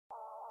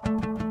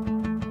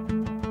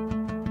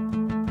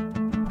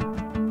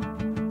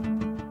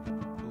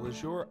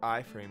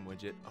iFrame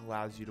widget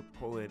allows you to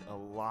pull in a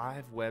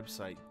live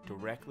website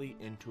directly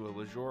into a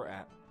Lujure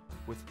app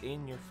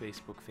within your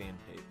Facebook fan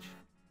page.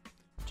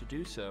 To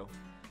do so,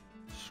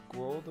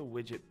 scroll the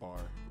widget bar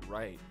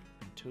right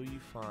until you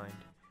find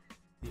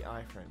the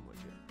iFrame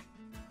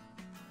widget.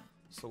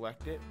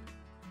 Select it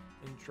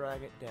and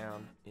drag it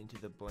down into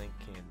the blank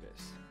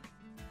canvas.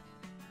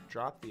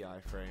 Drop the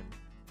iFrame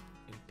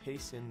and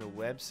paste in the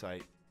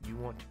website you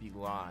want to be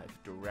live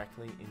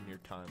directly in your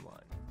timeline.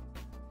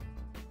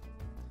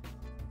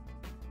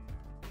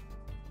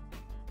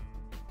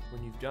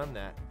 When you've done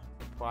that,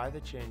 apply the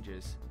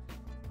changes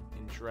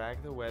and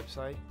drag the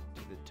website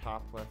to the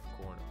top left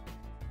corner.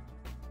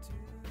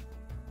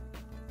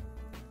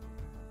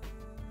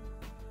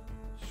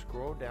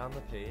 Scroll down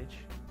the page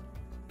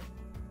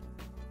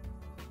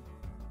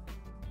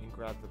and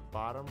grab the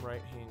bottom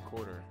right hand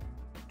corner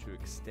to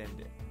extend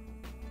it.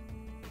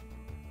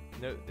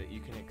 Note that you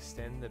can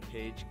extend the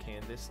page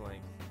canvas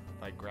length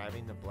by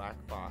grabbing the black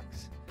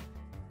box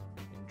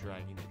and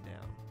dragging it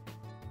down.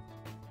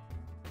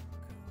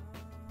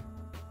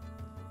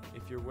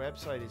 If your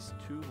website is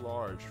too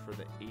large for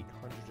the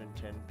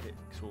 810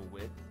 pixel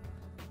width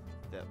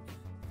that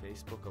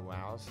Facebook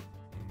allows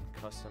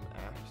in custom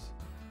apps,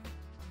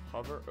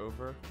 hover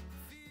over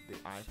the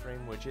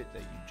iFrame widget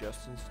that you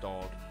just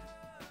installed,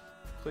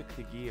 click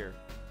the gear,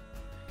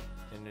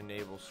 and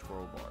enable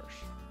scroll bars.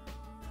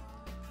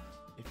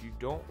 If you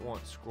don't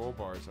want scroll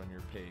bars on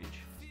your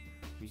page,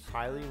 we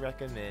highly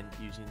recommend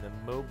using the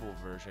mobile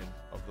version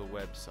of the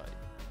website.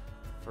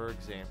 For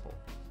example,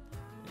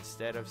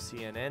 instead of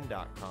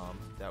CNN.com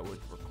that would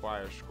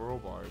require scroll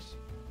bars,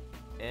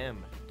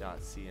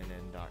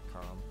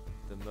 m.cnn.com,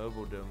 the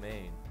mobile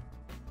domain,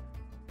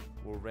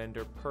 will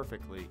render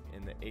perfectly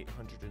in the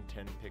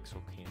 810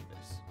 pixel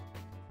canvas.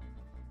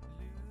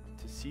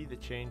 To see the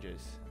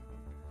changes,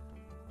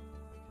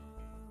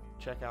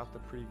 check out the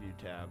preview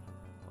tab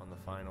on the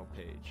final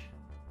page.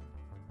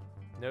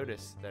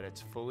 Notice that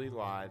it's fully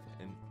live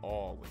and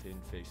all within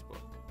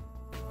Facebook.